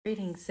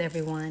Greetings,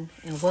 everyone,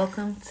 and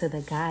welcome to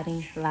the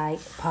Guiding Light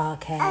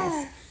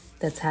Podcast,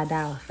 The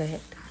Tydal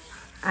Effect.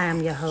 I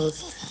am your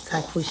host,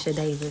 Tyquisha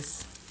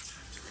Davis.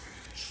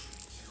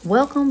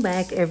 Welcome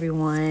back,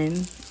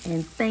 everyone,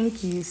 and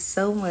thank you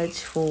so much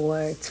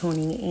for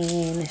tuning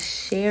in,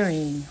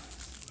 sharing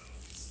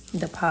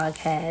the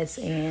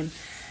podcast, and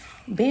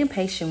being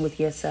patient with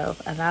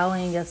yourself,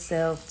 allowing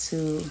yourself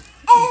to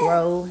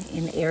grow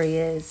in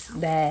areas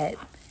that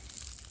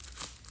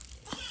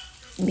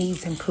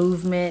needs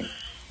improvement.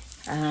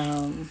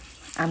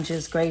 I'm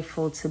just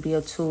grateful to be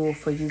a tool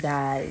for you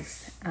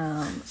guys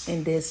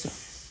in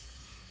this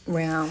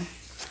realm.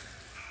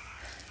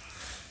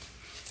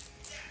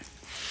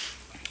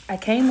 I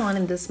came on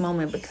in this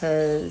moment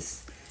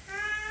because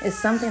it's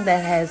something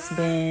that has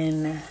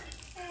been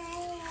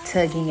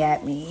tugging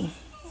at me,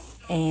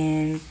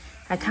 and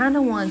I kind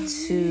of want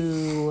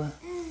to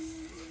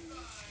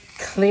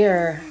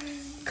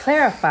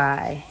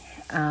clarify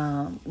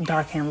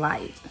dark and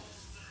light.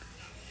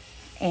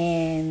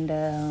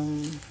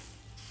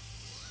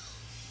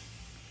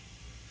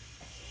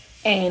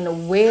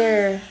 And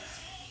where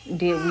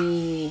did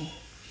we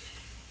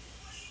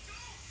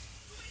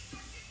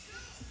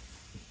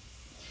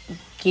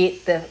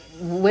get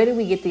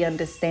the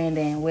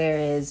understanding,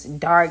 whereas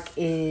dark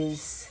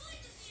is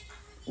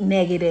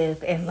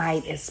negative and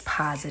light is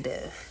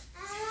positive?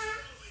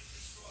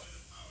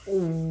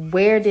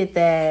 Where did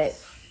that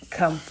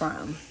come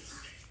from?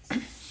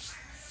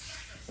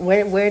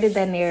 Where did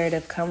that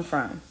narrative come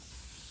from?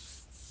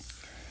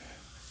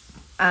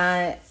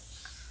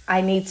 I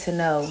need to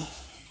know.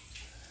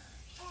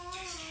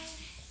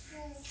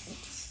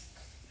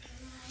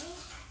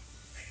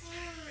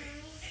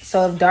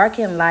 So if dark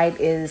and light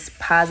is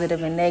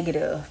positive and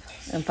negative,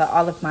 and for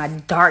all of my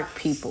dark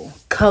people,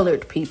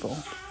 colored people,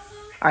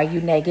 are you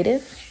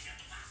negative?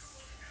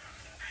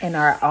 And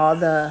are all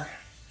the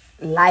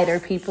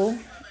lighter people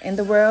in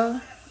the world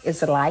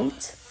is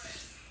light?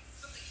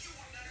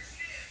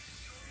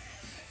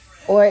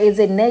 Or is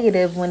it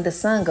negative when the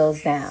sun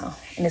goes down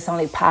and it's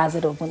only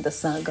positive when the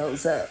sun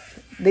goes up?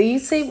 Do you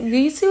see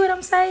what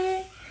I'm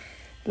saying?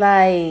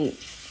 Like,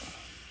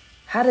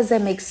 how does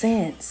that make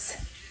sense?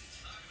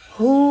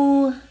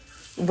 Who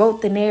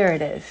wrote the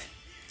narrative?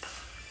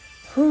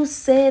 Who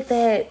said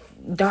that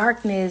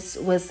darkness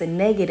was the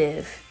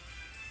negative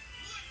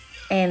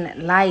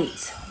and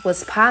light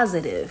was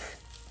positive?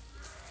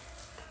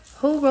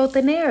 Who wrote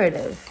the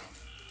narrative?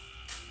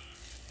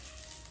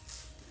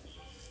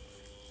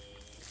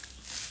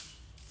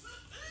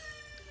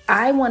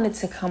 I wanted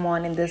to come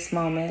on in this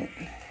moment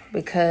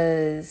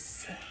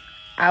because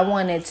I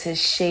wanted to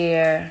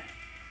share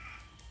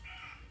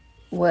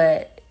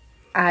what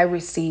I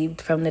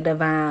received from the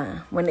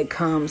divine when it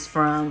comes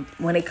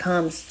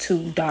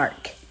to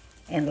dark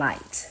and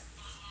light.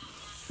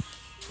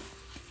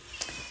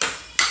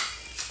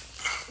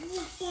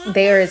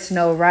 There is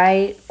no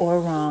right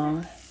or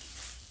wrong.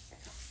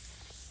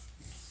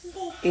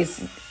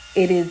 It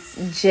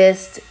is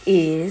just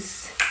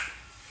is.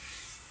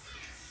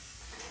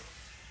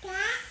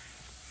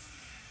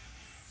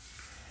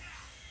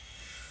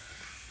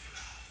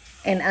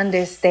 And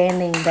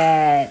understanding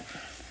that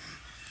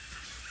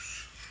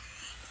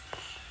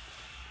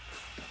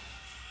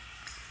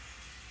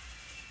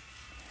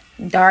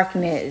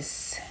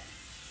darkness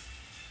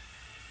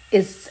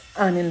is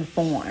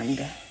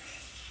uninformed.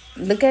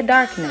 Look at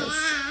darkness.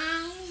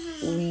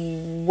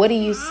 What do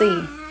you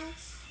see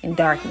in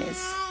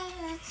darkness?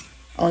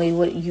 Only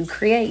what you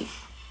create.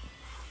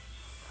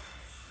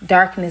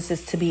 Darkness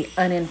is to be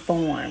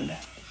uninformed.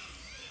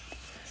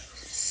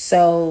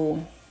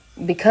 So,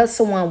 because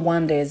someone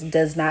wonders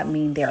does not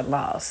mean they're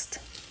lost.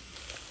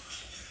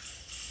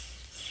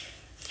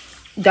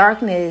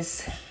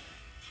 Darkness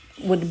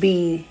would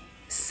be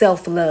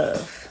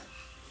self-love,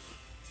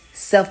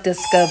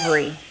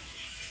 self-discovery,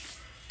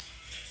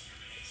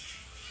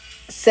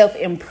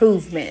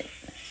 self-improvement,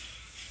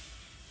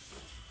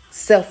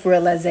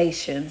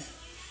 self-realization.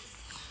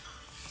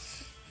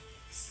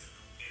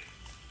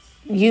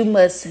 You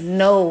must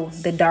know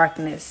the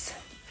darkness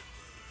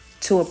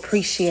to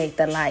appreciate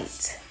the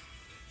light.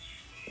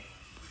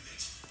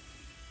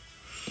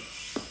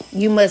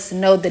 You must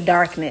know the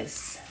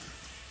darkness.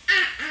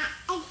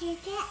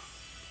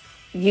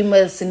 You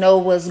must know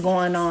what's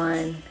going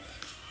on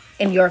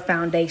in your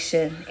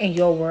foundation, in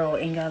your world,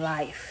 in your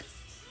life.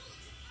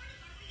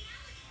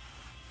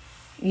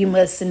 You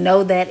must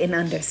know that and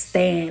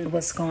understand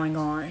what's going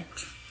on.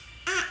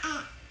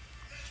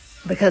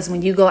 Because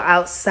when you go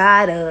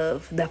outside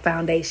of the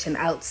foundation,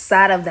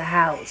 outside of the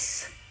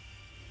house,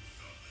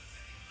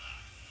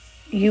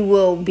 you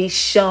will be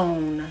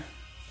shown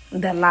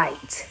the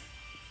light.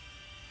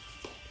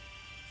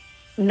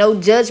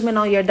 No judgment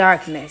on your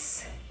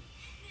darkness.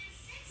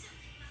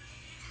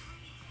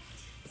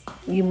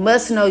 You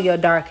must know your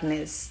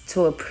darkness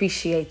to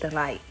appreciate the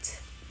light.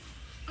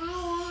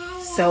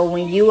 So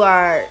when you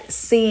are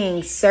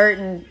seeing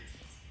certain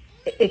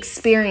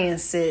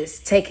experiences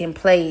taking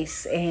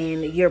place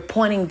and you're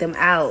pointing them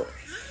out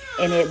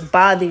and it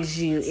bothers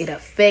you, it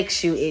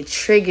affects you, it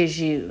triggers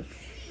you,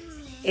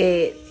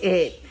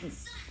 it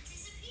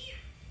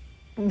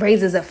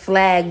raises a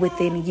flag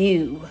within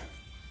you.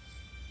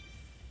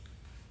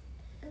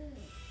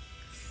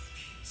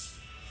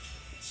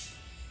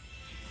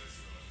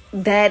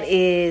 That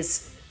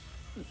is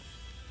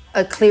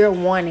a clear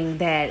warning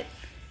that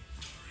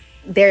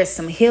there's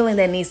some healing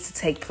that needs to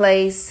take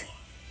place,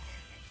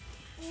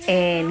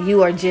 and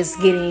you are just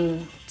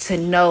getting to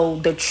know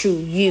the true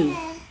you.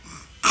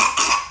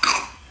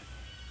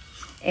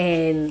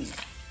 And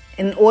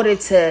in order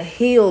to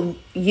heal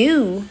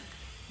you,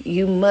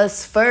 you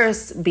must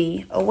first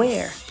be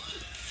aware.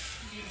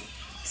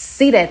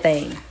 See that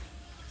thing.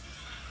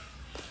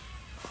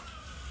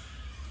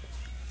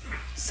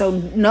 So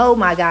know,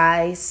 my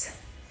guys,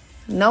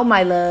 know,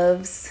 my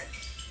loves,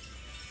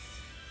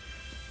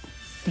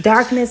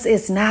 darkness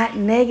is not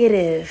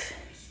negative.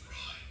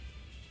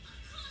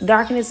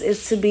 Darkness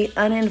is to be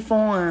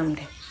uninformed.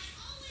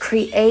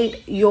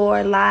 Create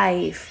your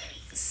life.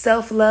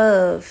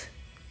 Self-love.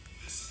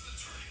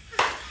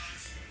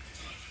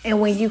 And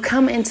when you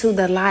come into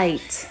the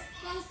light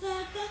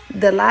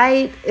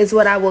is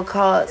what I would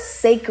call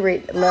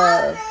sacred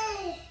love.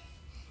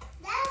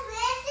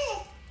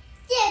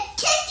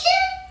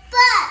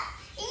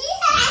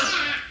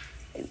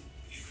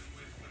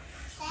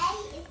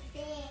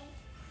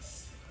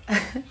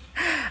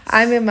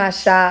 I'm in my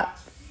shop,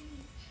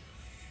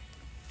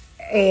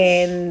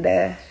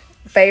 and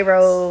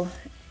Pharaoh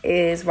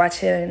is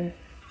watching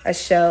a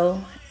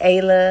show.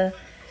 Ayla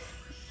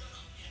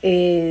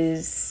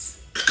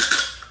is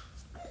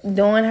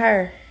doing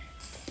her.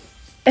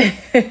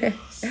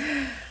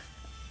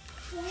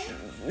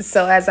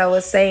 So as I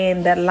was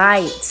saying, the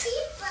light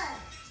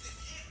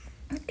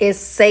is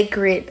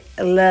sacred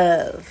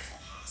love.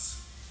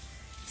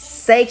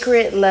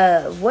 Sacred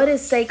love. What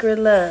is sacred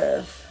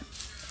love?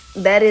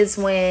 That is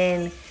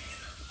when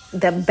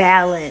the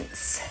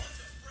balance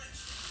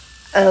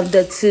of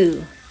the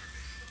two,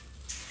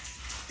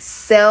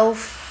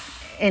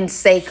 self and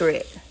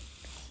sacred,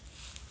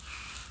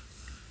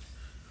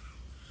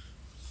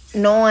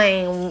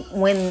 knowing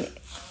when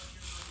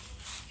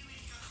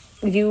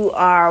you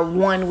are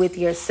one with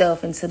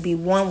yourself, and to be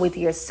one with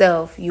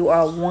yourself, you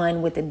are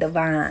one with the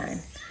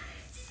divine.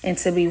 And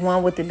to be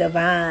one with the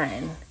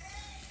divine,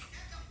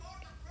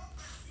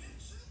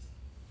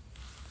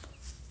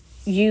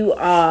 you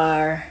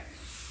are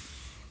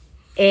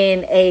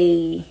in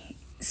a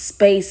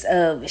space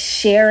of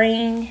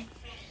sharing.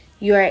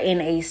 You are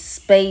in a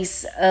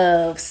space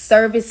of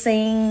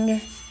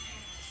servicing.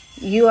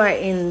 You are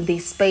in the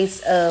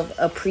space of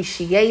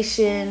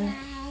appreciation.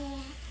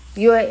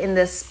 You are in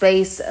the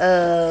space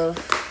of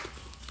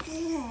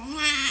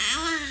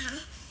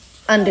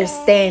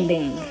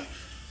understanding.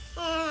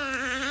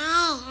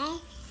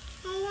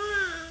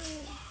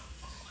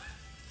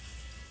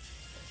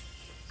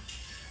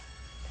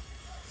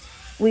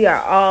 We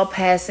are all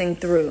passing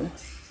through.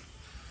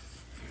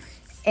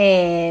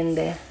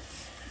 And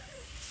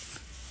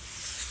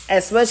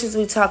as much as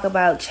we talk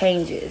about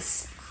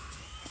changes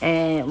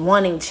and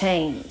wanting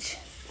change,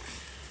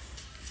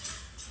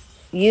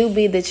 you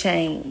be the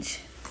change.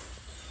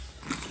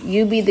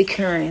 You be the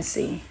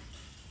currency.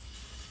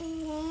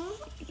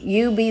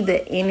 You be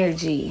the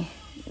energy,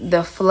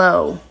 the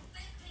flow.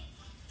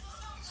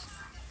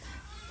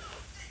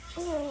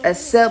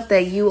 Accept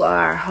that you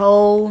are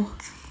whole,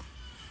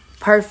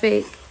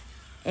 perfect,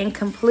 and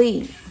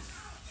complete.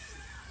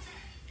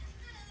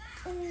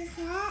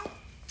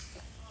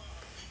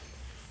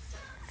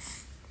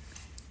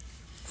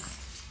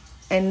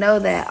 And know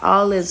that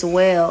all is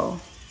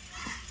well.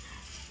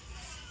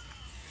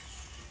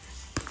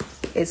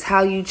 It's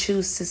how you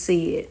choose to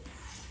see it.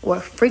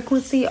 What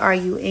frequency are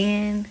you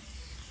in?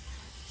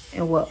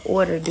 And what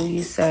order do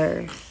you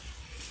serve?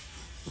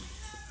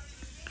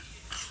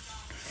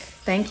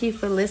 Thank you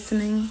for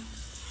listening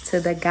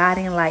to the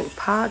Guiding Light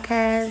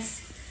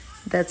podcast,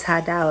 The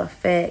Tydal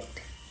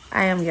Effect.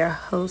 I am your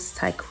host,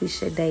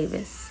 Tyquisha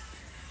Davis.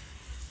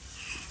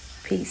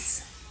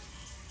 Peace.